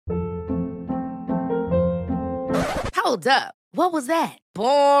Hold up. What was that?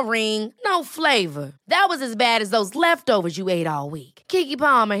 Boring. No flavor. That was as bad as those leftovers you ate all week. Keke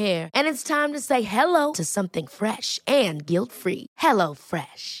Palmer here, and it's time to say hello to something fresh and guilt-free. Hello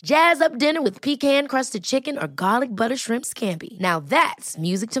Fresh. Jazz up dinner with pecan-crusted chicken or garlic butter shrimp scampi. Now that's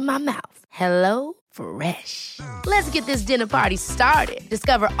music to my mouth. Hello Fresh. Let's get this dinner party started.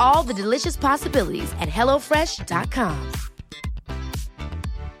 Discover all the delicious possibilities at hellofresh.com.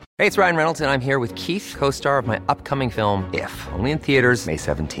 Hey, it's Ryan Reynolds, and I'm here with Keith, co-star of my upcoming film, If, only in theaters May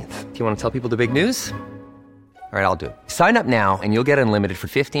 17th. Do you want to tell people the big news? All right, I'll do it. Sign up now and you'll get unlimited for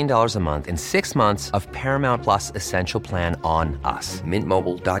 $15 a month and 6 months of Paramount Plus Essential Plan on us.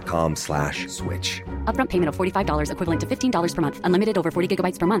 MintMobile.com/switch. Upfront payment of $45 equivalent to $15 per month. Unlimited over 40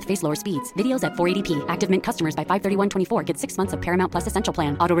 gigabytes per month. Face lower speeds. Videos at 480p. Active Mint customers by 531.24 get 6 months of Paramount Plus Essential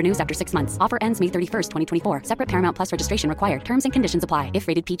Plan. Auto renews after 6 months. Offer ends May 31st, 2024. Separate Paramount Plus registration required. Terms and conditions apply if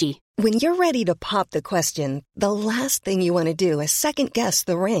rated PG. When you're ready to pop the question, the last thing you want to do is second-guess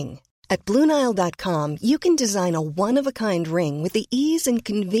the ring. At BlueNile.com, you can design a one-of-a-kind ring with the ease and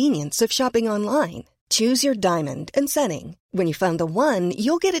convenience of shopping online. Choose your diamond and setting. When you find the one,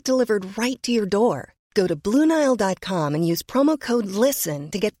 you'll get it delivered right to your door. Go to BlueNile.com and use promo code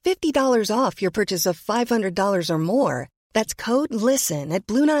LISTEN to get $50 off your purchase of $500 or more. That's code LISTEN at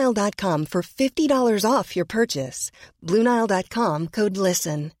BlueNile.com for $50 off your purchase. BlueNile.com, code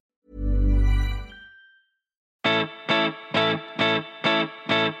LISTEN.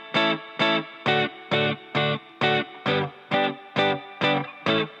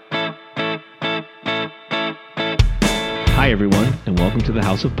 Hi, everyone, and welcome to the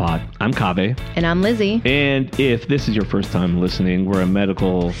House of Pod. I'm Kaveh. And I'm Lizzie. And if this is your first time listening, we're a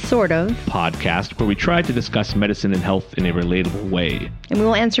medical sort of podcast where we try to discuss medicine and health in a relatable way. And we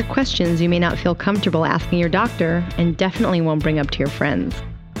will answer questions you may not feel comfortable asking your doctor and definitely won't bring up to your friends.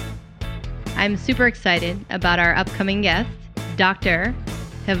 I'm super excited about our upcoming guest, Dr.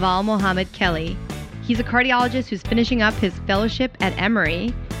 Heval Mohamed Kelli. He's a cardiologist who's finishing up his fellowship at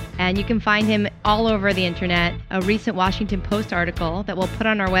Emory. And you can find him all over the internet. A recent Washington Post article that we'll put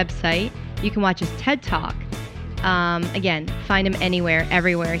on our website. You can watch his TED Talk. Again, find him anywhere,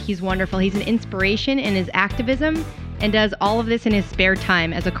 everywhere. He's wonderful. He's an inspiration in his activism and does all of this in his spare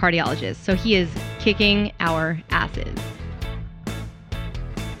time as a cardiologist. So he is kicking our asses.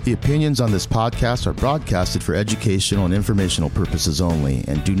 The opinions on this podcast are broadcasted for educational and informational purposes only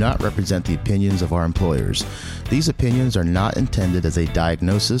and do not represent the opinions of our employers. These opinions are not intended as a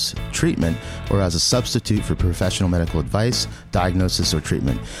diagnosis, treatment, or as a substitute for professional medical advice, diagnosis, or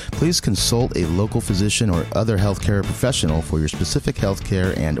treatment. Please consult a local physician or other healthcare professional for your specific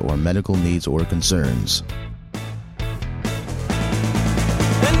healthcare and or medical needs or concerns.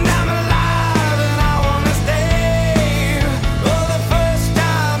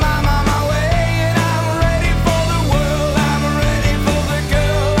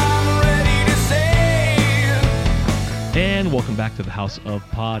 Welcome back to the House of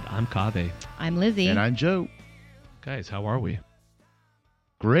Pod. I'm Kaveh. I'm Lizzie. And I'm Joe. Guys, how are we?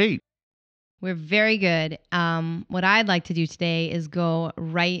 Great. We're very good. What I'd like to do today is go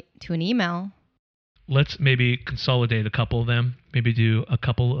right to an email. Let's maybe consolidate a couple of them. Maybe do a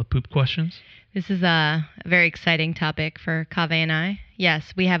couple of poop questions. This is a very exciting topic for Kaveh and I.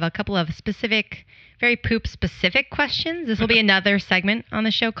 Yes, we have a couple of specific, very poop-specific questions. This will be another segment on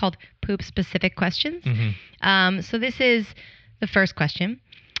the show called Poop-Specific Questions. Mm-hmm. So this is the first question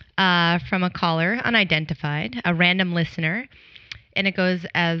from a caller, unidentified, a random listener. And it goes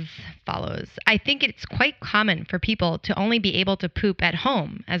as follows. I think it's quite common for people to only be able to poop at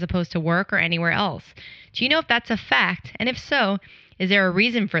home as opposed to work or anywhere else. Do you know if that's a fact? And if so, is there a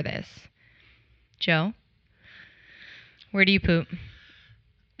reason for this? Joe, where do you poop?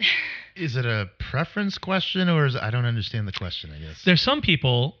 Is it a preference question or is I don't understand the question, I guess. There's some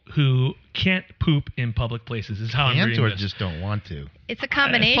people who can't poop in public places. Is how I'm reading or this. just don't want to. It's a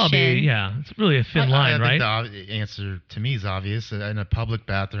combination. It's really a thin line, right? I think the answer to me is obvious. In a public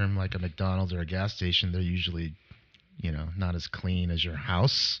bathroom like a McDonald's or a gas station, they're usually, not as clean as your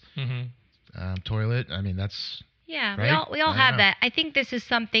house toilet. I mean, that's... Yeah, right? we all have that. I think this is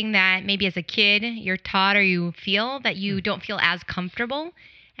something that maybe as a kid you're taught or you feel that you don't feel as comfortable.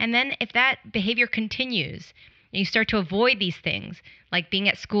 And then if that behavior continues and you start to avoid these things, like being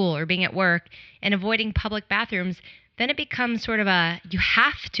at school or being at work and avoiding public bathrooms, then it becomes sort of you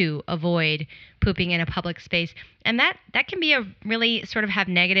have to avoid pooping in a public space. And that can be a really sort of have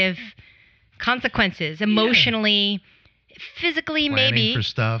negative consequences emotionally. Physically, planning maybe for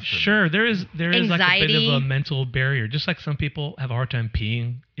stuff. Sure, there is anxiety. like a bit of a mental barrier. Just like some people have a hard time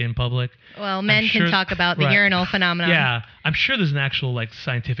peeing in public. Well, men can talk about the urinal phenomenon. Yeah, I'm sure there's an actual like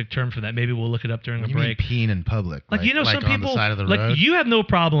scientific term for that. Maybe we'll look it up during a break. Peeing in public, like you know, some people on the side of the like road? you have no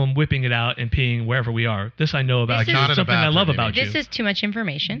problem whipping it out and peeing wherever we are. This I know about. This It's is something I love about you. This is too much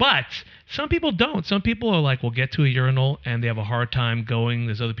information. But some people don't. Some people are like, will get to a urinal and they have a hard time going.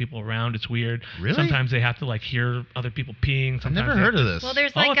 There's other people around. It's weird. Really? Sometimes they have to like hear other people peeing. I've never heard of this. Well,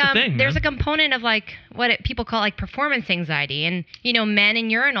 there's it's a thing, there's man. a component of like what people call like performance anxiety, and you know, men in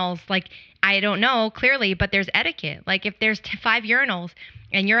urinals, like I don't know clearly, but there's etiquette. Like if there's 5 urinals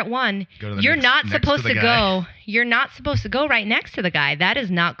and you're at one, you're not supposed to go. You're not supposed to go right next to the guy. That is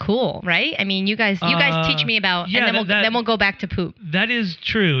not cool, right? I mean, you guys teach me about, and then we'll go back to poop. That is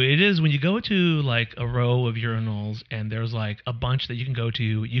true. It is when you go to like a row of urinals and there's like a bunch that you can go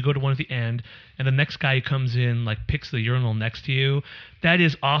to. You go to one at the end, and the next guy who comes in like picks the urinal next to you. That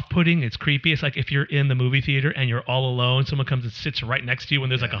is off-putting. It's creepy. It's like if you're in the movie theater and you're all alone, someone comes and sits right next to you when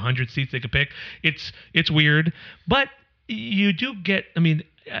there's like 100 seats they could pick. It's weird, but you do get. I mean,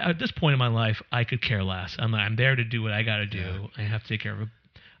 at this point in my life, I could care less. I'm there to do what I got to do. Yeah. I have to take care of it.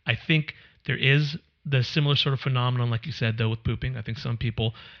 I think there is the similar sort of phenomenon, like you said, though, with pooping. I think some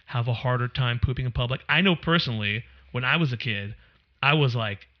people have a harder time pooping in public. I know personally, when I was a kid, I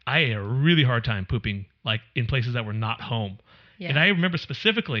had a really hard time pooping like in places that were not home. Yeah. And I remember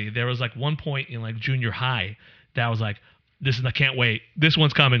specifically there was like one point in like junior high that I was like, I can't wait. This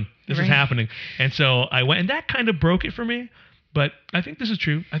one's coming. This is happening. And so I went, and that kind of broke it for me. But I think this is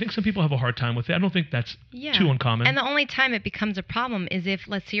true. I think some people have a hard time with it. I don't think that's too uncommon. And the only time it becomes a problem is if,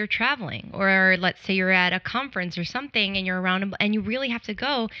 let's say, you're traveling, or let's say you're at a conference or something and you're around and you really have to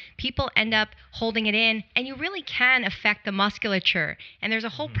go. People end up holding it in, and you really can affect the musculature. And there's a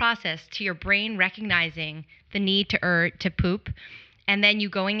whole process to your brain recognizing the need to poop, and then you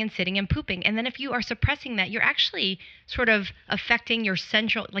going and sitting and pooping. And then if you are suppressing that, you're actually sort of affecting your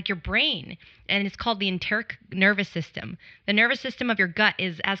central, like your brain. And it's called the enteric nervous system. The nervous system of your gut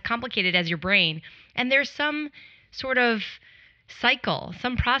is as complicated as your brain. And there's some sort of cycle,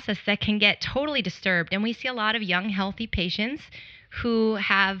 some process that can get totally disturbed. And we see a lot of young, healthy patients who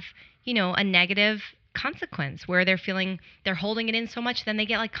have, you know, a negative consequence where they're holding it in so much, then they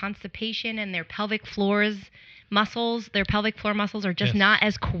get like constipation, and their pelvic floor muscles are just not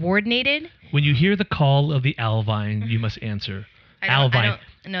as coordinated. When you hear the call of the alvine, you must answer. Alvine.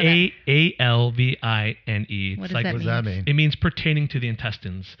 A-L-V-I-N-E. What does that mean? It means pertaining to the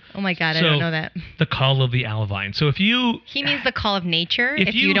intestines. Oh my God, I don't know that. The call of the alvine. So he means the call of nature.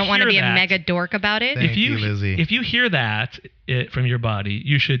 If you don't want to be a mega dork about it. Thank you, Lizzie. If you hear that from your body,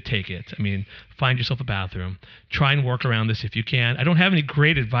 you should take it. I mean, find yourself a bathroom. Try and work around this if you can. I don't have any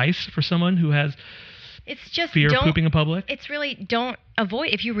great advice for someone who has fear of pooping in public. It's really don't avoid.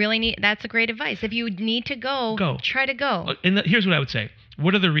 If you really need, that's a great advice. If you need to go. Try to go. And here's what I would say.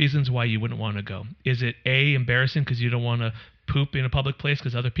 What are the reasons why you wouldn't want to go? Is it A, embarrassing because you don't want to poop in a public place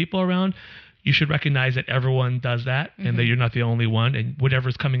because other people are around? You should recognize that everyone does that, and that you're not the only one, and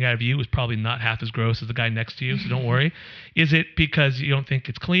whatever's coming out of you is probably not half as gross as the guy next to you, so don't worry. Is it because you don't think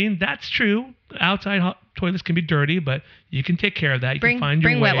it's clean? That's true. Outside toilets can be dirty, but you can take care of that. You can find your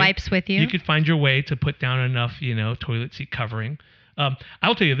way. Bring wet wipes with you. You could find your way to put down enough, toilet seat covering.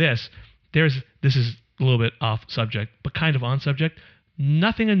 I'll tell you this. This is a little bit off subject, but kind of on subject.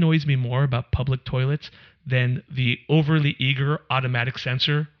 Nothing annoys me more about public toilets than the overly eager automatic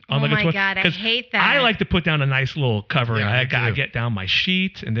sensor on like a toilet. Oh my God, I hate that. I like to put down a nice little covering. Yeah, I get down my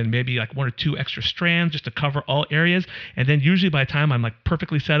sheet and then maybe like 1 or 2 extra strands just to cover all areas. And then usually by the time I'm like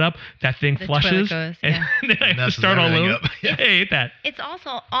perfectly set up, that thing flushes. Goes, and then I have to start all over. Yeah. I hate that. It's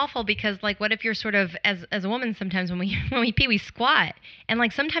also awful because like what if you're sort of as a woman sometimes when we pee we squat, and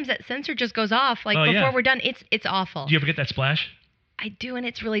like sometimes that sensor just goes off before we're done. It's awful. Do you ever get that splash? I do, and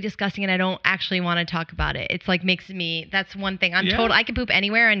it's really disgusting, and I don't actually want to talk about it. It's like makes me, that's one thing. I can poop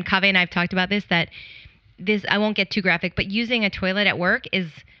anywhere, and Kaveh and I have talked about this, I won't get too graphic, but using a toilet at work is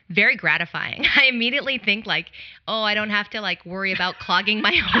very gratifying. I immediately think like, oh, I don't have to like worry about clogging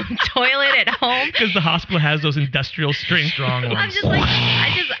my own toilet at home. Because the hospital has those industrial strong ones. I'm just like,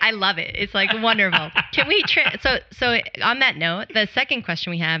 I love it. It's like wonderful. Can we, so on that note, the second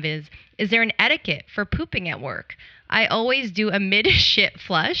question we have is there an etiquette for pooping at work? I always do a mid-shit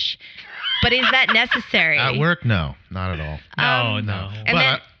flush, but is that necessary? At work, no, not at all.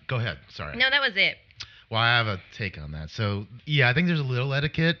 No. Go ahead. Sorry. No, that was it. Well, I have a take on that. So, yeah, I think there's a little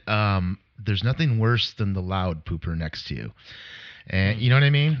etiquette. There's nothing worse than the loud pooper next to you. And you know what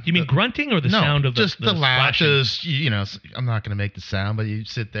I mean? You mean grunting or the no, sound of just the splashing? latches? You know, I'm not going to make the sound, but you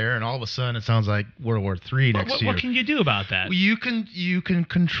sit there and all of a sudden it sounds like World War III next to you. What can you do about that? Well, you can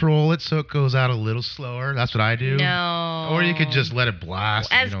control it so it goes out a little slower. That's what I do. No. Or you could just let it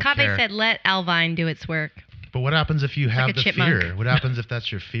blast. As Kave said, let Alvine do its work. But what happens if you have like the chipmunk. fear? What happens if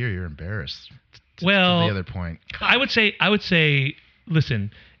that's your fear? You're embarrassed. Well, to the other point. I would say,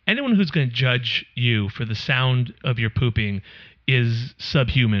 listen, anyone who's going to judge you for the sound of your pooping is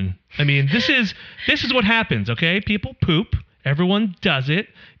subhuman. I mean, this is what happens, okay? People poop. Everyone does it.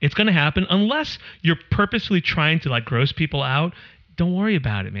 It's going to happen unless you're purposely trying to like gross people out. Don't worry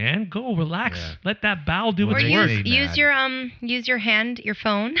about it, man. Go relax. Yeah. Let that bowel do its work. Use your hand, your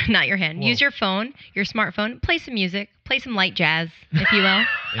phone, not your hand. Whoa. Use your phone, your smartphone. Play some music. Play some light jazz, if you will.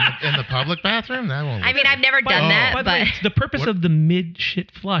 in the public bathroom? That won't. I mean, I've never done that, but the purpose of the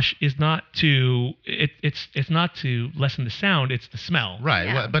mid-shit flush is not to it's not to lessen the sound. It's the smell. Right.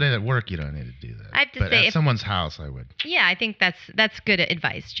 Yeah. But at work, you don't need to do that. I have to but say, at someone's house, I would. Yeah, I think that's good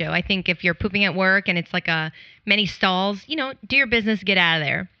advice, Joe. I think if you're pooping at work and it's like many stalls, do your business, get out of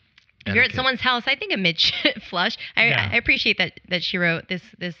there. If you're at someone's house, I think a mid-shit flush. I appreciate that she wrote this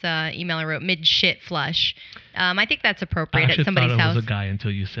email. I wrote mid-shit flush. I think that's appropriate at somebody's house. I thought it was a guy until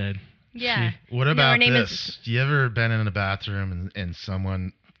you said. Yeah. What about this? Do you ever been in a bathroom and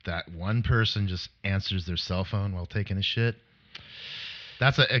that one person just answers their cell phone while taking a shit?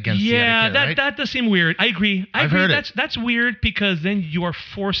 That's against the etiquette, right? that does seem weird. I agree. I've heard that's weird because then you are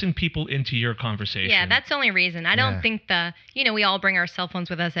forcing people into your conversation. Yeah, that's the only reason. I don't think we all bring our cell phones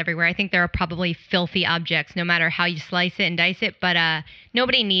with us everywhere. I think there are probably filthy objects, no matter how you slice it and dice it. But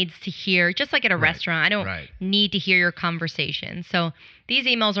nobody needs to hear, just like at a restaurant, I don't need to hear your conversation. So these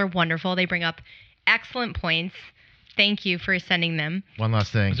emails are wonderful. They bring up excellent points. Thank you for sending them. One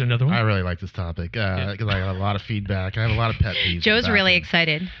last thing. Is there another one? I really like this topic because I got a lot of feedback. I have a lot of pet peeves. Joe's really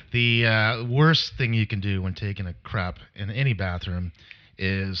excited. The worst thing you can do when taking a crap in any bathroom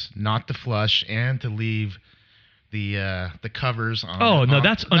is not to flush and to leave the covers on. Oh, no,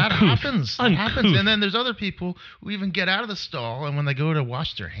 that's uncouth. That happens. And then there's other people who even get out of the stall, and when they go to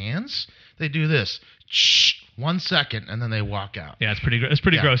wash their hands, they do this. 1 second, and then they walk out. Yeah, it's pretty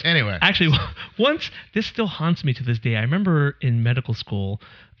gross. Anyway. Actually, once, this still haunts me to this day. I remember in medical school,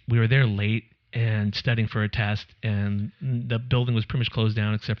 we were there late and studying for a test, and the building was pretty much closed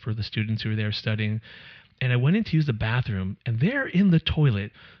down except for the students who were there studying. And I went in to use the bathroom, and there in the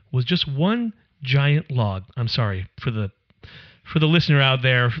toilet was just one giant log. I'm sorry for the listener out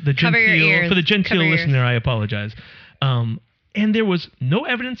there, for the genteel listener, I apologize. And there was no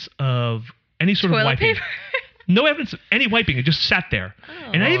evidence of any sort of wiping. Paper? No evidence of any wiping. It just sat there.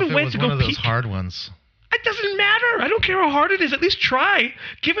 Oh. And I even went to go peek. One of those hard ones. It doesn't matter. I don't care how hard it is. At least try.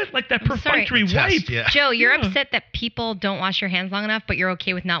 Give it like that perfunctory wipe. Yeah. Joe, you're upset that people don't wash your hands long enough, but you're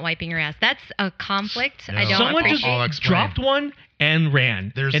okay with not wiping your ass. That's a conflict. No. I don't Someone appreciate. just dropped one and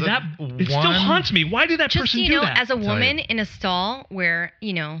ran. It still haunts me. Why did that person do that? As a woman in a stall where,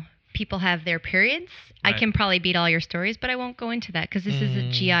 people have their periods, right. I can probably beat all your stories, but I won't go into that because this is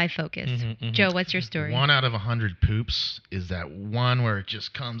a GI focus. Joe, what's your story? 1 out of 100 poops is that one where it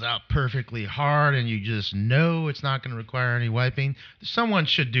just comes out perfectly hard and you just know it's not going to require any wiping. Someone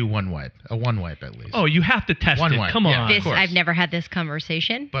should do one wipe at least. Oh, you have to test it. Wipe. Come on. I've never had this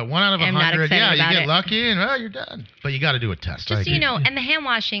conversation. But 1 out of 100, you get lucky and you're done. But you got to do a test. Just so you know, and the hand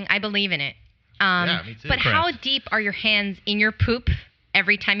washing, I believe in it. Yeah, me too. But how deep are your hands in your poop?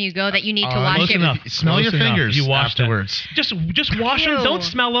 Every time you go that you need to wash it. Enough. Smell your fingers you wash afterwards. Just wash them. Don't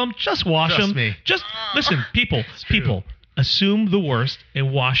smell them. Just wash them. Me. Just listen, people, assume the worst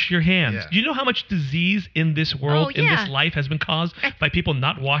and wash your hands. Yeah. Do you know how much disease in this world, in this life, has been caused by people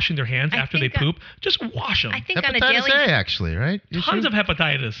not washing their hands after they poop? Just wash them. I think hepatitis on a daily... A, actually, right? Tons of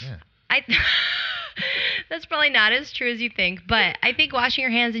hepatitis. Yeah. That's probably not as true as you think, but I think washing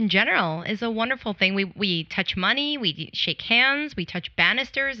your hands in general is a wonderful thing. We touch money, we shake hands, we touch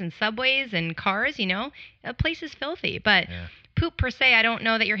banisters and subways and cars, A place is filthy, but poop per se, I don't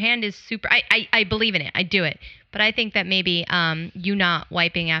know that your hand is super... I believe in it. I do it. But I think that maybe you not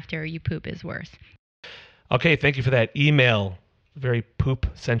wiping after you poop is worse. Okay, thank you for that email. Very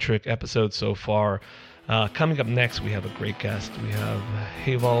poop-centric episode so far. Coming up next, we have a great guest. We have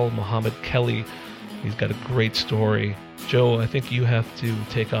Heval, Mohamed, Kelli. He's got a great story. Joe, I think you have to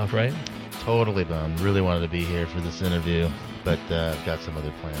take off, right? Totally bummed. Really wanted to be here for this interview, but I've got some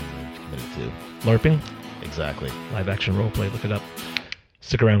other plans I'm committed to. LARPing? Exactly. Live action role play. Look it up.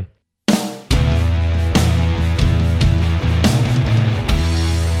 Stick around.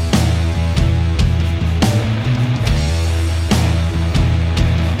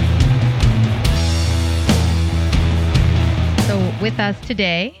 With us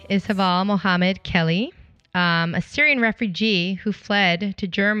today is Heval Mohamed Kelli, a Syrian refugee who fled to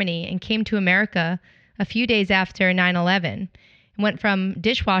Germany and came to America a few days after 9/11 and went from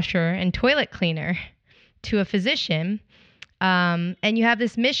dishwasher and toilet cleaner to a physician. And you have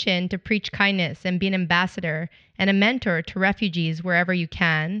this mission to preach kindness and be an ambassador and a mentor to refugees wherever you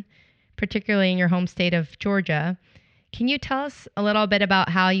can, particularly in your home state of Georgia. Can you tell us a little bit about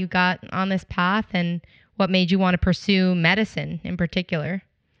how you got on this path and what made you want to pursue medicine in particular?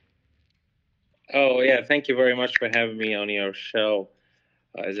 Oh, yeah. Thank you very much for having me on your show.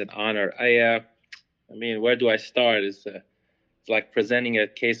 It's an honor. I mean, where do I start? It's like presenting a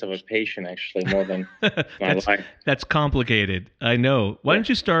case of a patient, actually, more than my life. That's complicated. I know. Why don't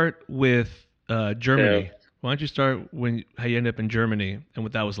you start with Germany? Why don't you start how you ended up in Germany and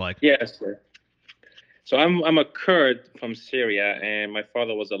what that was like? Yes, sir. So I'm a Kurd from Syria, and my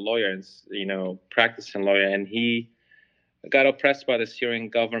father was a lawyer, and practicing lawyer, and he got oppressed by the Syrian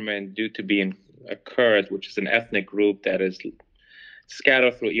government due to being a Kurd, which is an ethnic group that is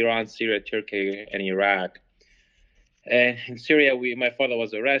scattered through Iran, Syria, Turkey, and Iraq. And in Syria, my father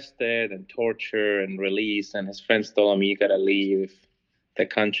was arrested and tortured and released, and his friends told him, "You gotta leave the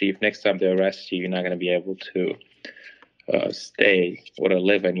country. If next time they arrest you, you're not gonna be able to stay or to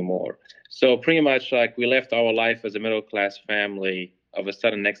live anymore." So pretty much like we left our life as a middle-class family. All of a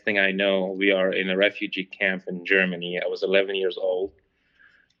sudden, next thing I know, we are in a refugee camp in Germany. I was 11 years old.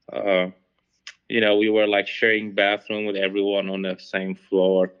 We were like sharing bathroom with everyone on the same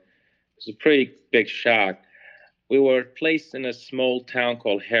floor. It was a pretty big shock. We were placed in a small town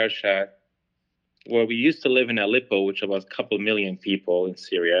called Hershad, where we used to live in Aleppo, which was a couple million people in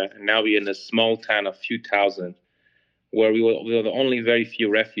Syria. And now we're in a small town of a few thousand, where we were the only very few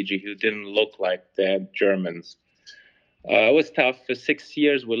refugees who didn't look like the Germans. It was tough. For 6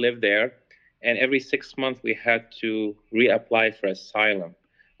 years, we lived there. And every 6 months, we had to reapply for asylum,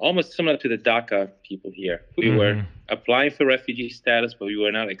 almost similar to the DACA people here. We were applying for refugee status, but we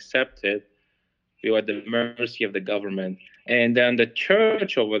were not accepted. We were at the mercy of the government. And then the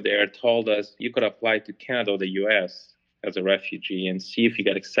church over there told us you could apply to Canada or the U.S. as a refugee and see if you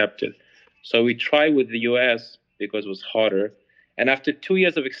get accepted. So we tried with the U.S. because it was harder. And after 2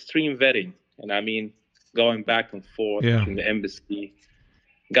 years of extreme vetting, and I mean going back and forth between the embassy,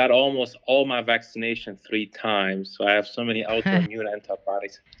 got almost all my vaccination 3 times. So I have so many autoimmune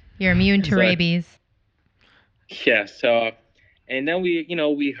antibodies. You're immune to rabies. Yeah. So, and then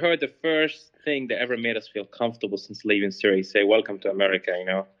we heard the first thing that ever made us feel comfortable since leaving Syria, say, "Welcome to America,"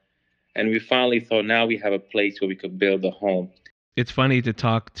 And we finally thought, now we have a place where we could build a home. It's funny to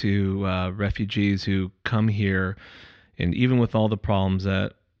talk to refugees who come here, and even with all the problems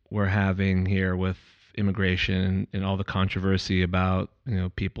that we're having here with immigration and all the controversy about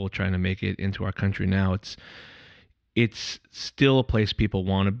people trying to make it into our country now, it's still a place people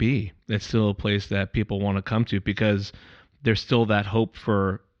want to be. It's still a place that people want to come to because there's still that hope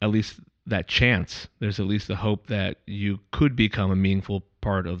for at least that chance. There's at least the hope that you could become a meaningful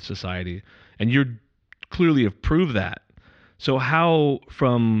part of society, and you're clearly have proved that. So how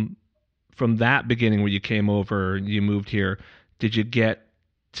from that beginning where you came over, you moved here, did you get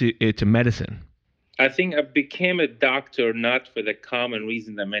to medicine? I think I became a doctor not for the common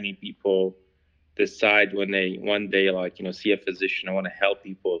reason that many people decide when they one day see a physician. I want to help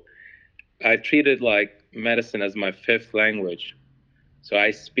people. I treated like medicine as my 5th language. So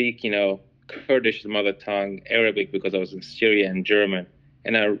I speak, Kurdish, mother tongue, Arabic because I was in Syria, and German.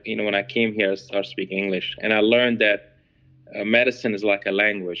 And when I came here, I started speaking English. And I learned that medicine is like a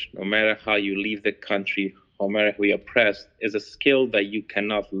language. No matter how you leave the country, no matter who you're oppressed, is a skill that you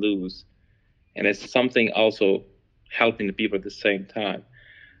cannot lose. And it's something also helping the people at the same time.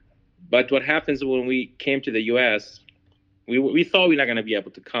 But what happens when we came to the U.S., we thought we were not going to be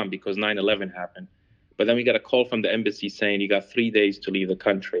able to come because 9/11 happened. But then we got a call from the embassy saying you got 3 days to leave the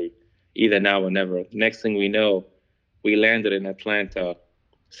country, either now or never. Next thing we know, we landed in Atlanta,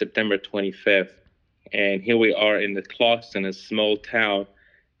 September 25th. And here we are in the Clarkston, a small town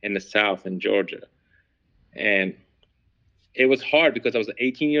in the South in Georgia. And it was hard because I was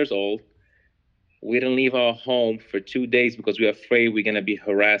 18 years old. We didn't leave our home for 2 days because we were afraid we're going to be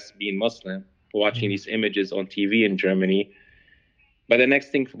harassed being Muslim, watching these images on TV in Germany. But the next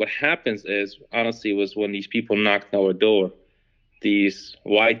thing, what happens is, honestly, was when these people knocked on our door. These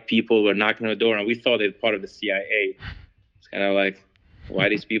white people were knocking on our door, and we thought they were part of the CIA. It's kind of like, why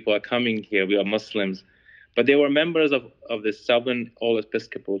these people are coming here? We are Muslims. But they were members of the Southern All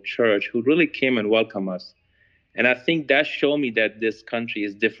Episcopal Church who really came and welcomed us. And I think that showed me that this country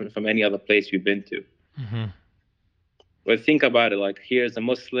is different from any other place we've been to. Mm-hmm. But think about it, like here's a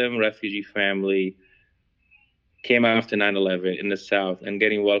Muslim refugee family came after 9/11 in the South and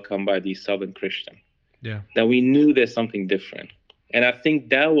getting welcomed by the Southern Christian. Yeah. That we knew there's something different. And I think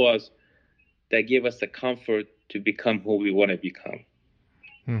that gave us the comfort to become who we want to become.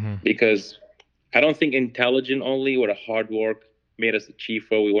 Mm-hmm. Because I don't think intelligent only or the hard work made us achieve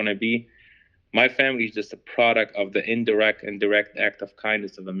where we want to be. My family is just a product of the indirect and direct act of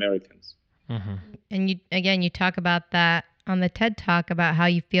kindness of Americans. Mm-hmm. And you talk about that on the TED Talk about how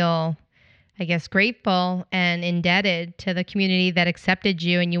you feel, I guess, grateful and indebted to the community that accepted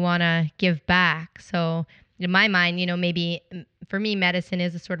you and you want to give back. So in my mind, maybe for me, medicine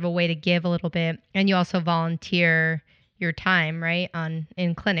is a sort of a way to give a little bit. And you also volunteer your time, right,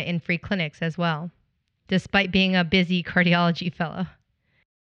 in free clinics as well, despite being a busy cardiology fellow.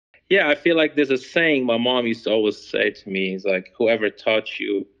 Yeah, I feel like there's a saying my mom used to always say to me, is like, whoever taught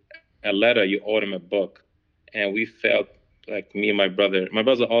you a letter, you owe them a book. And we felt like me and my brother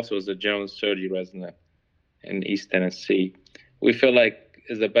also was a general surgery resident in East Tennessee. We feel like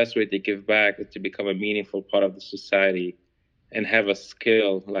is the best way to give back is to become a meaningful part of the society and have a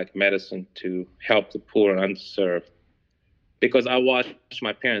skill like medicine to help the poor and underserved. Because I watched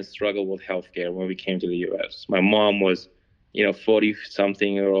my parents struggle with healthcare when we came to the U.S. My mom was,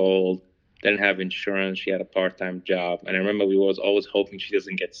 40-something-year-old, didn't have insurance. She had a part-time job. And I remember we was always hoping she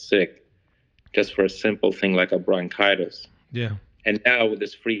doesn't get sick just for a simple thing like a bronchitis. Yeah. And now with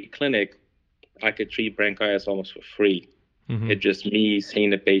this free clinic, I could treat bronchitis almost for free. Mm-hmm. It's just me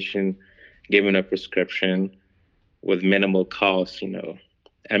seeing the patient, giving a prescription with minimal cost,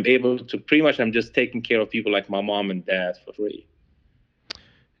 I'm able to I'm just taking care of people like my mom and dad for free.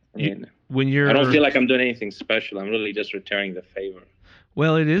 And I don't feel like I'm doing anything special. I'm really just returning the favor.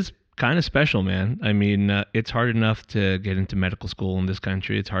 Well, it is kind of special, man. I mean, it's hard enough to get into medical school in this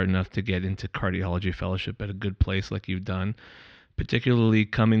country. It's hard enough to get into cardiology fellowship at a good place like you've done, particularly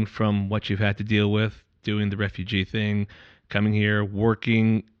coming from what you've had to deal with, doing the refugee thing, coming here,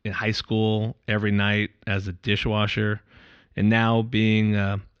 working in high school every night as a dishwasher, and now being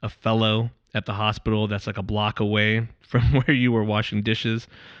a fellow at the hospital that's like a block away from where you were washing dishes.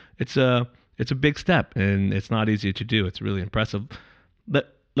 It's a big step, and it's not easy to do. It's really impressive.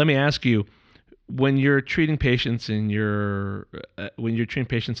 But let me ask you, when you're treating patients in the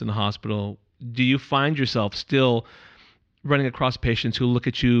hospital, do you find yourself still running across patients who look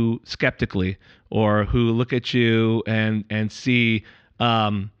at you skeptically, or who look at you and see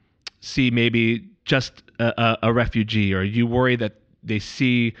maybe just a refugee, or you worry that they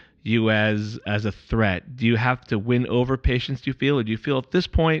see you as a threat? Do you have to win over patients, do you feel? Or do you feel at this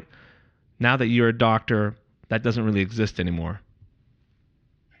point, now that you're a doctor, that doesn't really exist anymore?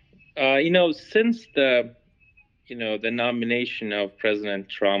 Since the nomination of President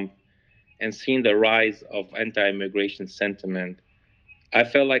Trump and seeing the rise of anti-immigration sentiment, I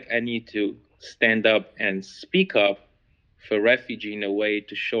felt like I need to stand up and speak up for refugees in a way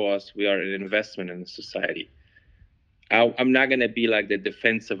to show us we are an investment in the society. I'm not going to be like the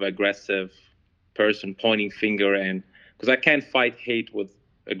defensive, aggressive person pointing finger, because I can't fight hate with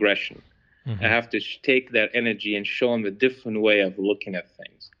aggression. Mm-hmm. I have to take that energy and show them a different way of looking at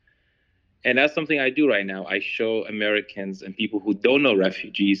things. And that's something I do right now. I show Americans and people who don't know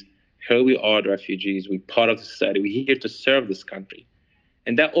refugees, here we are, the refugees. We're part of the society. We're here to serve this country.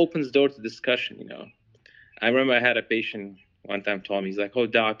 And that opens the door to discussion, I remember I had a patient one time told me, he's like, oh,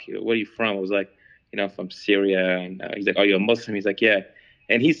 doc, where are you from? I was like, from Syria. And he's like, are you a Muslim? He's like, yeah.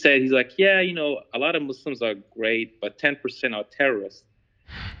 And he's like, yeah, a lot of Muslims are great, but 10% are terrorists.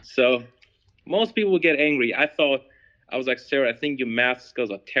 So most people would get angry. I was like, sir, I think your math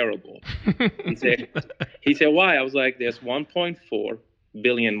skills are terrible. He said, why? I was like, there's 1.4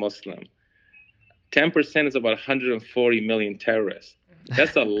 billion Muslims. 10% is about 140 million terrorists.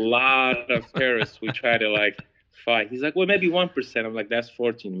 That's a lot of terrorists we try to fight. He's like, well, maybe 1%. I'm like, that's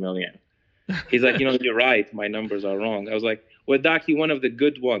 14 million. He's like, you're right. My numbers are wrong. I was like, well, doc, you're one of the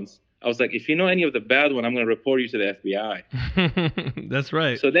good ones. I was like, if you know any of the bad one, I'm going to report you to the FBI. That's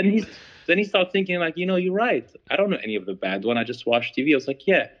right. So then he started thinking you're right. I don't know any of the bad one. I just watch TV. I was like,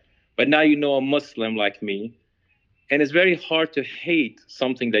 yeah. But now you know a Muslim like me. And it's very hard to hate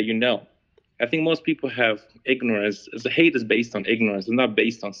something that you know. I think most people have ignorance. The hate is based on ignorance. It's not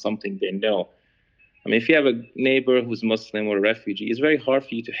based on something they know. I mean, if you have a neighbor who's Muslim or a refugee, it's very hard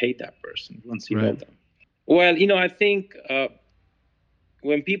for you to hate that person once you know them. Well, I think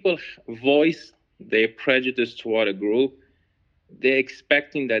when people voice their prejudice toward a group, they're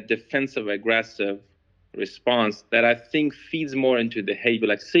expecting that defensive, aggressive response that I think feeds more into the hate.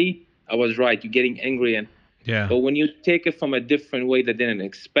 Like, see, I was right. You're getting angry. Yeah. But when you take it from a different way that they didn't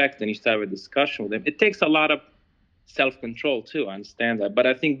expect and you start a discussion with them, it takes a lot of self-control too. I understand that. But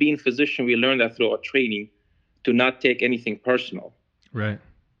I think being a physician, we learn that through our training to not take anything personal. Right.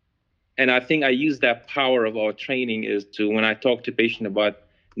 And I think I use that power of our training is to, when I talk to patient about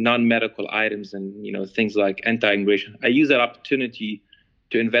non-medical items and, things like anti-immigration, I use that opportunity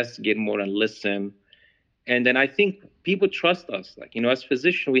to investigate more and listen. And then I think people trust us. Like, as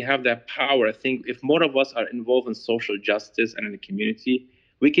physicians, we have that power. I think if more of us are involved in social justice and in the community,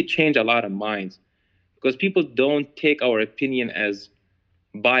 we could change a lot of minds, because people don't take our opinion as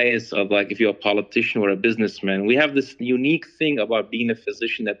bias of like, if you're a politician or a businessman. We have this unique thing about being a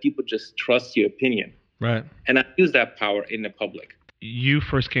physician that people just trust your opinion. Right. And I use that power in the public. You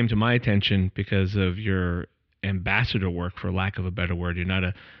first came to my attention because of your ambassador work, for lack of a better word.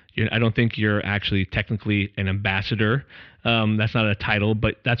 I don't think you're actually technically an ambassador. That's not a title,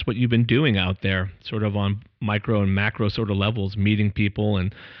 but that's what you've been doing out there, sort of on micro and macro sort of levels, meeting people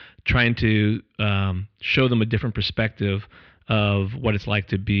and trying to show them a different perspective of what it's like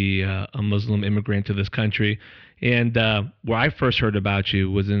to be a Muslim immigrant to this country. And where I first heard about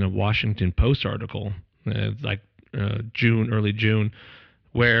you was in a Washington Post article, early June,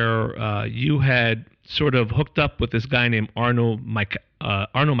 where you had sort of hooked up with this guy named Arnold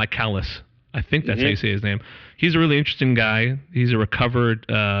Michaelis. I think that's how you say his name. He's a really interesting guy. He's a recovered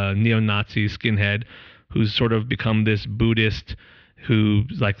neo-Nazi skinhead who's sort of become this Buddhist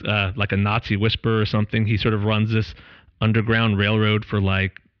who's like a Nazi whisperer or something. He sort of runs this underground railroad for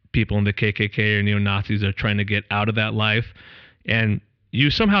like people in the KKK or neo-Nazis that are trying to get out of that life. And you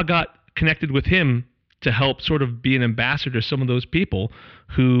somehow got connected with him to help sort of be an ambassador to some of those people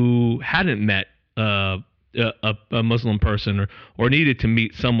who hadn't met a Muslim person or needed to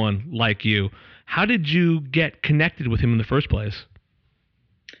meet someone like you. How did you get connected with him in the first place?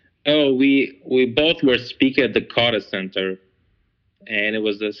 Oh, we both were speaking at the Carter Center, and it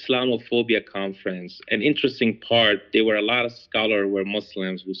was the Islamophobia conference. An interesting part, there were a lot of scholars who were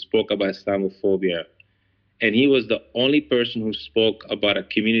Muslims who spoke about Islamophobia, and he was the only person who spoke about a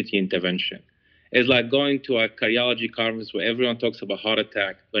community intervention. It's like going to a cardiology conference where everyone talks about heart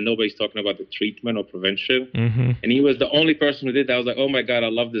attack, but nobody's talking about the treatment or prevention. Mm-hmm. And he was the only person who did that. I was like, oh my God, I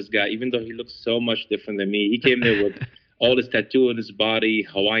love this guy, even though he looks so much different than me. He came there with all this tattoo on his body,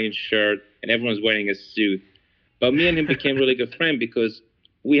 Hawaiian shirt, and everyone's wearing a suit. But me and him became really good friends because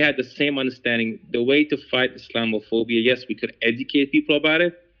we had the same understanding. The way to fight Islamophobia, yes, we could educate people about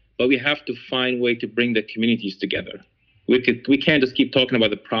it, but we have to find a way to bring the communities together. We can't just keep talking about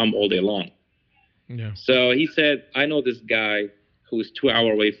the problem all day long. Yeah. So he said, I know this guy who's 2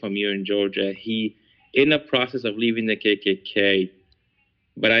 hours away from you in Georgia. He in the process of leaving the KKK,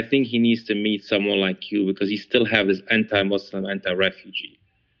 but I think he needs to meet someone like you because he still have this anti-Muslim, anti-refugee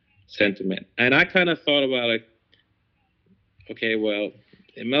sentiment. And I kind of thought about it, okay, well,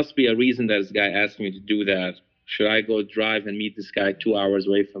 it must be a reason that this guy asked me to do that. Should I go drive and meet this guy 2 hours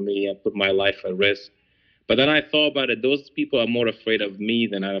away from me and put my life at risk? But then I thought about it. Those people are more afraid of me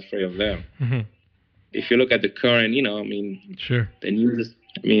than I'm afraid of them. Mm-hmm. If you look at the current, sure. The news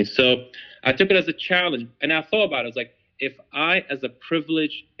is, so I took it as a challenge. And I thought about it. I was like, if I, as a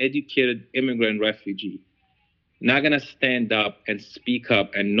privileged, educated immigrant refugee, not going to stand up and speak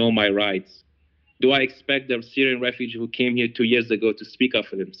up and know my rights, do I expect the Syrian refugee who came here 2 years ago to speak up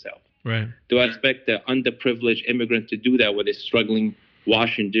for themselves? Right. Do I expect the underprivileged immigrant to do that when they're struggling,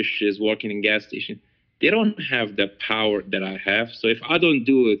 washing dishes, working in gas station? They don't have the power that I have. So if I don't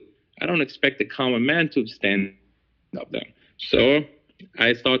do it, I don't expect the common man to stand up there. So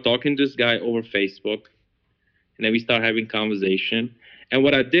I started talking to this guy over Facebook, and then we start having conversation. And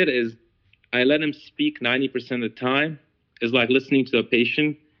what I did is I let him speak 90% of the time. It's like listening to a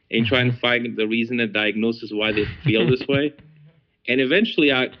patient and trying to find the reason and diagnosis why they feel this way. And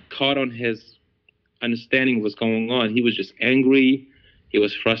eventually I caught on his understanding of what's going on. He was just angry. He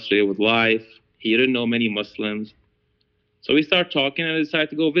was frustrated with life. He didn't know many Muslims. So we started talking, and I decided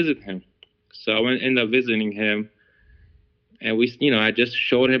to go visit him. So I ended up visiting him, and I just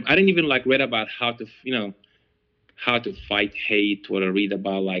showed him. I didn't even read about how to fight hate or read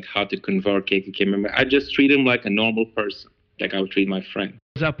about how to convert KKK members. I just treat him like a normal person, like I would treat my friend.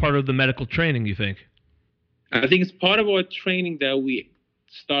 Is that part of the medical training, you think? I think it's part of our training that we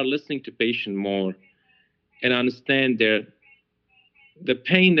start listening to patients more and understand the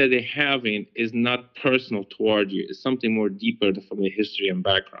pain that they're having is not personal toward you. It's something more deeper from their history and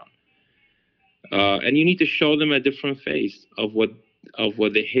background. And you need to show them a different face of what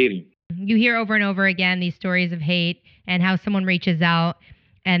they're hating. You hear over and over again these stories of hate and how someone reaches out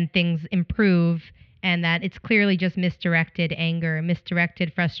and things improve, and that it's clearly just misdirected anger,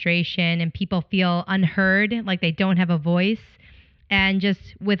 misdirected frustration, and people feel unheard, like they don't have a voice. And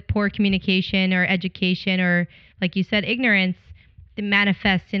just with poor communication or education or, like you said, ignorance, it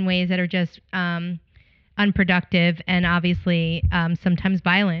manifests in ways that are just unproductive and obviously sometimes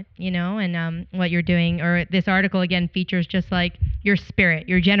violent, and what you're doing, or this article again features just like your spirit,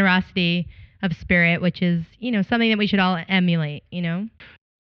 your generosity of spirit, which is, something that we should all emulate,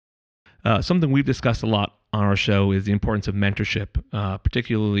 Something we've discussed a lot on our show is the importance of mentorship,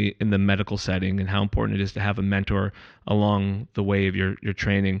 particularly in the medical setting, and how important it is to have a mentor along the way of your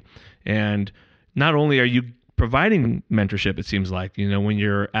training. And not only are you providing mentorship, it seems like, when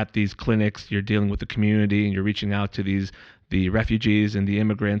you're at these clinics, you're dealing with the community and you're reaching out to the refugees and the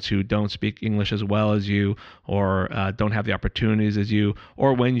immigrants who don't speak English as well as you, or don't have the opportunities as you,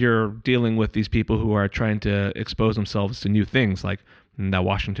 or when you're dealing with these people who are trying to expose themselves to new things, like that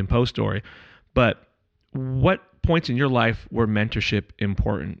Washington Post story. But what points in your life were mentorship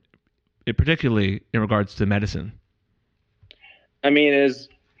important, particularly in regards to medicine? I mean,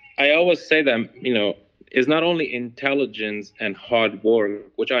 I always say that, is not only intelligence and hard work,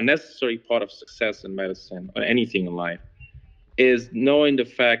 which are a necessary part of success in medicine or anything in life, is knowing the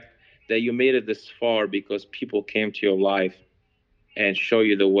fact that you made it this far because people came to your life and show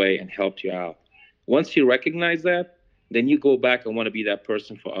you the way and helped you out. Once you recognize that, then you go back and want to be that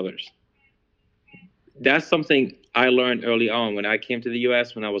person for others. That's something I learned early on when I came to the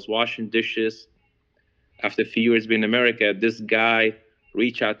US, when I was washing dishes. After a few years being in America, this guy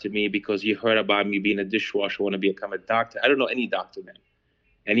reached out to me because he heard about me being a dishwasher, want to become a doctor. I don't know any doctor then.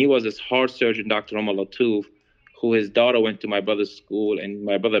 And he was this heart surgeon, Dr. Omar Latouf, who his daughter went to my brother's school, and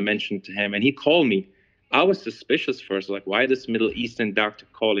my brother mentioned to him, and he called me. I was suspicious first, like, why this Middle Eastern doctor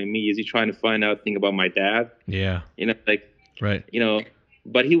calling me? Is he trying to find out a thing about my dad? Yeah. Right.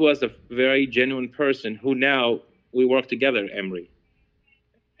 But he was a very genuine person who now we work together at Emory.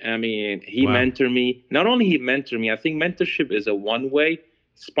 I mean, he mentored me. Not only he mentored me, I think mentorship is a one way.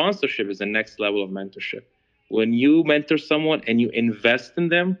 Sponsorship is the next level of mentorship. When you mentor someone and you invest in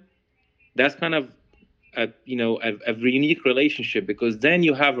them, that's kind of a unique relationship, because then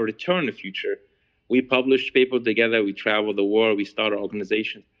you have a return in the future. We publish papers together, we travel the world, we start our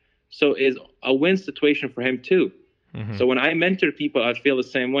organization. So it's a win situation for him too. Mm-hmm. So when I mentor people, I feel the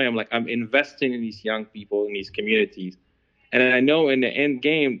same way. I'm like, I'm investing in these young people, in these communities. And I know in the end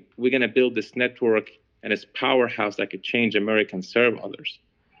game, we're going to build this network and this powerhouse that could change America and serve others.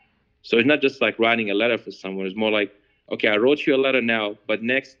 So it's not just like writing a letter for someone. It's more like, okay, I wrote you a letter now, but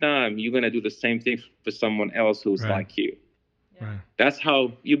next time you're going to do the same thing for someone else who's like you. Right. That's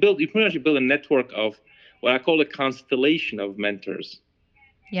how you pretty much build a network of what I call a constellation of mentors.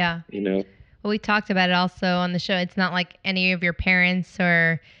 Yeah. Well, we talked about it also on the show. It's not like any of your parents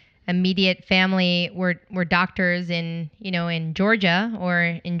or immediate family were doctors in Georgia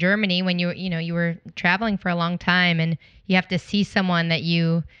or in Germany when you were traveling for a long time, and you have to see someone that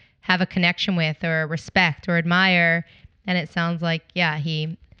you have a connection with or respect or admire. And it sounds like,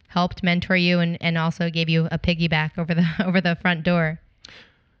 he helped mentor you and also gave you a piggyback over the front door.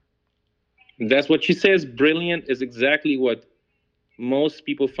 That's what she says. Brilliant is exactly what most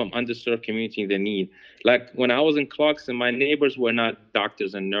people from underserved community they need. Like when I was in Clarkson, my neighbors were not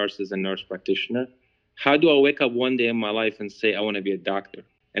doctors and nurses and nurse practitioners. How do I wake up one day in my life and say, I want to be a doctor?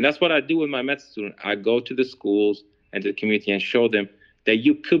 And that's what I do with my med students. I go to the schools and to the community and show them that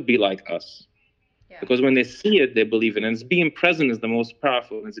you could be like us. Yeah. Because when they see it, they believe it. And it's being present is the most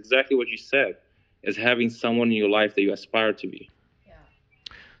powerful. And it's exactly what you said, is having someone in your life that you aspire to be.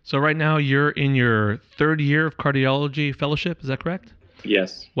 So right now you're in your third year of cardiology fellowship, is that correct?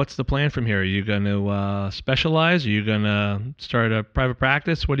 Yes. What's the plan from here? Are you going to specialize? Are you going to start a private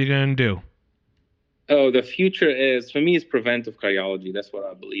practice? What are you going to do? Oh, the future for me, is preventive cardiology. That's what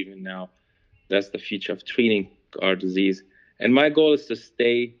I believe in now. That's the future of treating our disease. And my goal is to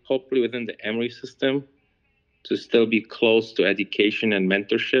stay hopefully within the Emory system, to still be close to education and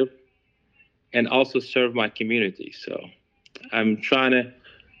mentorship, and also serve my community. So I'm trying to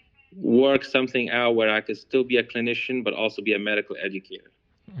work something out where I could still be a clinician, but also be a medical educator.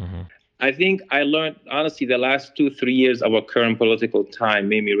 Mm-hmm. I think I learned, honestly, the last 2-3 years of our current political time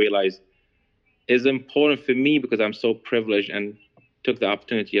made me realize it's important for me, because I'm so privileged and took the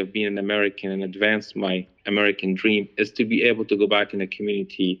opportunity of being an American and advanced my American dream, is to be able to go back in the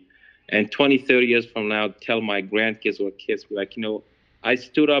community and 20-30 years from now, tell my grandkids or kids, be like, I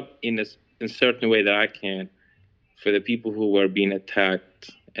stood up in a certain way that I can for the people who were being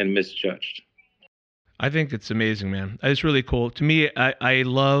attacked and misjudged. I think it's amazing, man. It's really cool. To me, I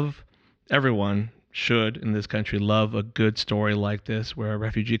love, everyone should in this country love a good story like this, where a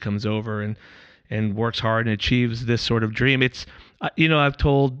refugee comes over and works hard and achieves this sort of dream. It's, I've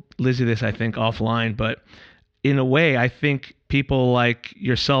told Lizzie this, I think, offline, but in a way, I think people like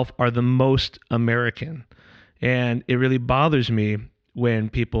yourself are the most American. And it really bothers me when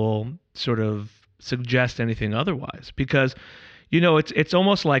people sort of suggest anything otherwise. Because, it's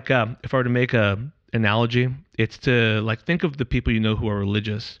almost like, if I were to make a analogy, it's to like think of the people who are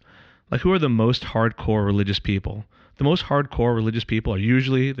religious. Like, who are the most hardcore religious people? The most hardcore religious people are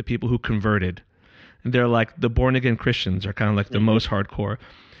usually the people who converted. And they're like the born again Christians are kind of like the most hardcore.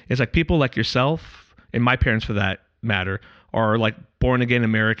 It's like people like yourself, and my parents for that matter, are like born again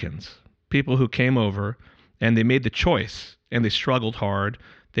Americans. People who came over and they made the choice and they struggled hard.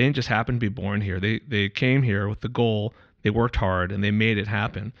 They didn't just happen to be born here. They came here with the goal. They worked hard and they made it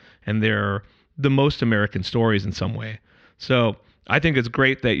happen. And they're the most American stories in some way. So I think it's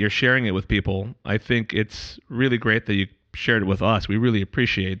great that you're sharing it with people. I think it's really great that you shared it with us. We really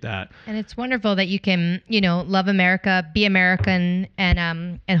appreciate that. And it's wonderful that you can, love America, be American,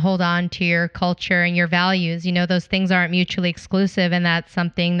 and hold on to your culture and your values. Those things aren't mutually exclusive, and that's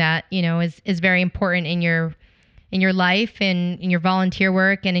something that, is very important in your life and in your volunteer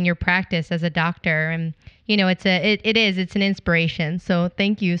work and in your practice as a doctor. And it's an inspiration. So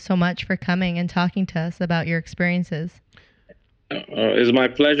thank you so much for coming and talking to us about your experiences. It's my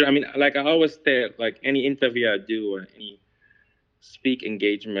pleasure. I mean, like I always say, like any interview I do or any speak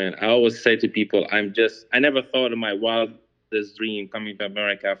engagement, I always say to people, I never thought in my wildest dream coming to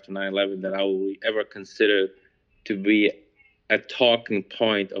America after 9/11 that I would ever consider to be a talking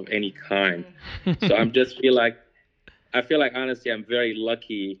point of any kind. So I feel like honestly, I'm very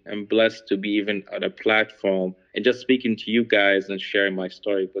lucky and blessed to be even on a platform and just speaking to you guys and sharing my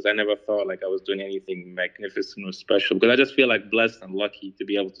story, because I never thought like I was doing anything magnificent or special, because I just feel like blessed and lucky to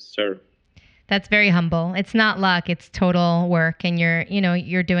be able to serve. That's very humble. It's not luck, it's total work, and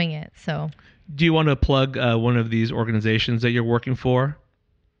you're doing it. So do you want to plug one of these organizations that you're working for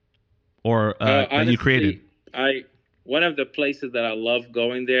or honestly, that you created? One of the places that I love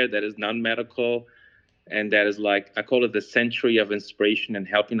going there that is non-medical, and that is like, I call it the century of inspiration and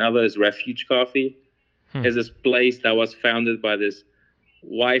helping others, Refuge Coffee. Is this place that was founded by this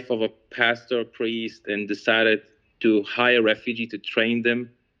wife of a pastor, priest, and decided to hire refugee to train them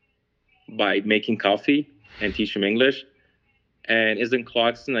by making coffee and teach them English. And it's in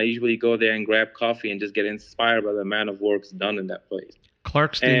Clarkston. I usually go there and grab coffee and just get inspired by the amount of work done in that place.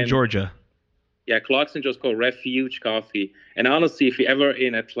 Clarkston, Georgia. Yeah, Clarkston just called Refuge Coffee. And honestly, if you're ever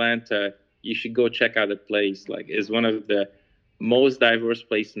in Atlanta, you should go check out the place. Like, it's one of the most diverse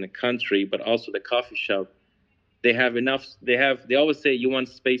places in the country, but also the coffee shop. They always say, you want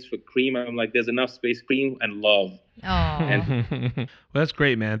space for cream. I'm like, there's enough space, cream, and love. Well, that's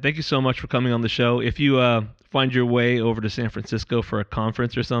great, man. Thank you so much for coming on the show. If you find your way over to San Francisco for a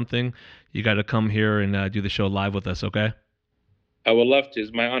conference or something, you got to come here and do the show live with us, okay? I would love to.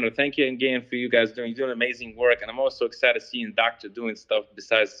 It's my honor. Thank you again for you guys doing amazing work. And I'm also excited seeing doctor doing stuff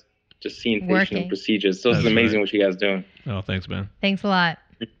besides just seeing patient and procedures. So it's amazing what you guys doing. Oh, thanks, man. Thanks a lot.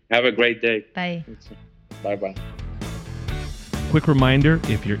 Have a great day. Bye. Bye-bye. Quick reminder,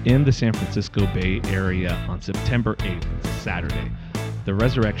 if you're in the San Francisco Bay Area on September 8th, Saturday, the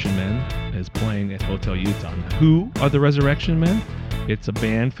Resurrection Men is playing at Hotel Utah. Now, who are the Resurrection Men? It's a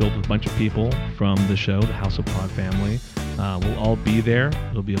band filled with a bunch of people from the show, the House of Pod family. We'll all be there.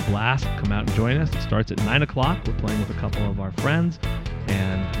 It'll be a blast. Come out and join us. It starts at 9 o'clock. We're playing with a couple of our friends,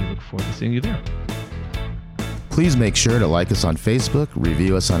 and we look forward to seeing you there. Please make sure to like us on Facebook,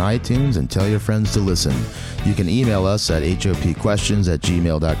 review us on iTunes, and tell your friends to listen. You can email us at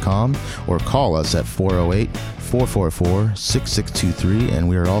hopquestions@gmail.com or call us at 408-444-6623, and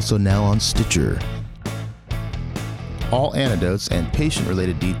we are also now on Stitcher. All anecdotes and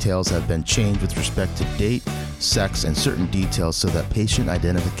patient-related details have been changed with respect to date, sex, and certain details so that patient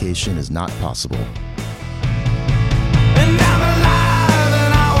identification is not possible.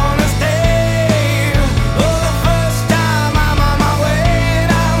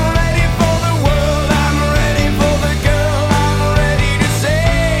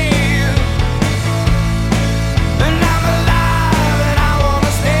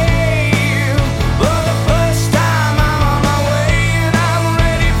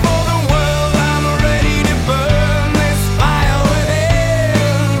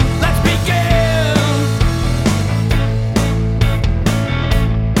 Let's begin.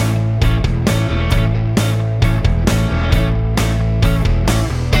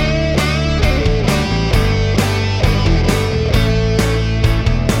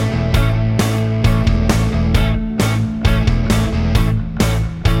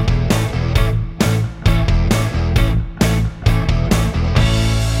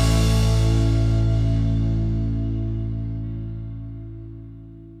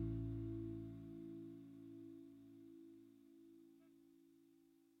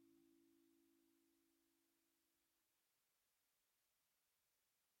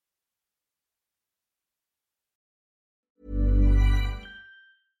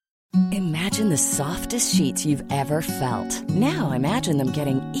 Imagine the softest sheets you've ever felt. Now imagine them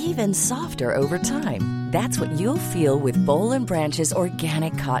getting even softer over time. That's what you'll feel with Boll & Branch's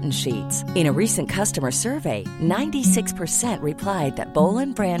organic cotton sheets. In a recent customer survey, 96% replied that Boll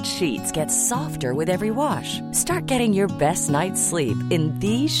 & Branch sheets get softer with every wash. Start getting your best night's sleep in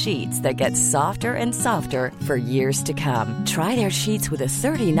these sheets that get softer and softer for years to come. Try their sheets with a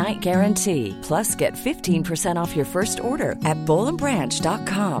 30-night guarantee. Plus, get 15% off your first order at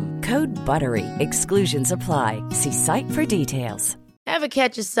bollandbranch.com. Code BUTTERY. Exclusions apply. See site for details. Ever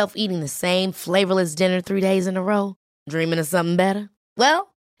catch yourself eating the same flavorless dinner 3 days in a row? Dreaming of something better?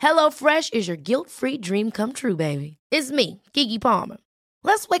 Well, HelloFresh is your guilt-free dream come true, baby. It's me, Keke Palmer.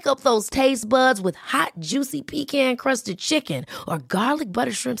 Let's wake up those taste buds with hot, juicy pecan-crusted chicken or garlic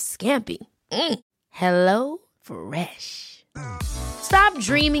butter shrimp scampi. Hello Fresh. Stop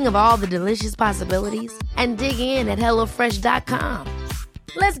dreaming of all the delicious possibilities and dig in at HelloFresh.com.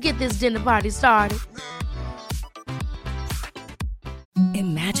 Let's get this dinner party started.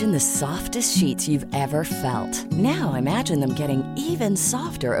 Imagine the softest sheets you've ever felt. Now imagine them getting even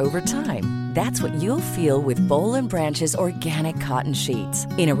softer over time. That's what you'll feel with Boll & Branch's organic cotton sheets.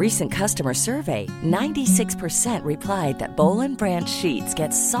 In a recent customer survey, 96% replied that Boll & Branch sheets get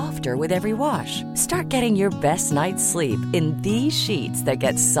softer with every wash. Start getting your best night's sleep in these sheets that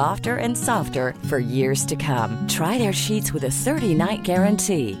get softer and softer for years to come. Try their sheets with a 30-night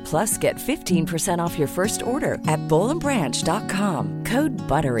guarantee. Plus, get 15% off your first order at bollandbranch.com. Code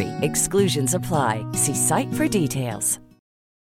BUTTERY. Exclusions apply. See site for details.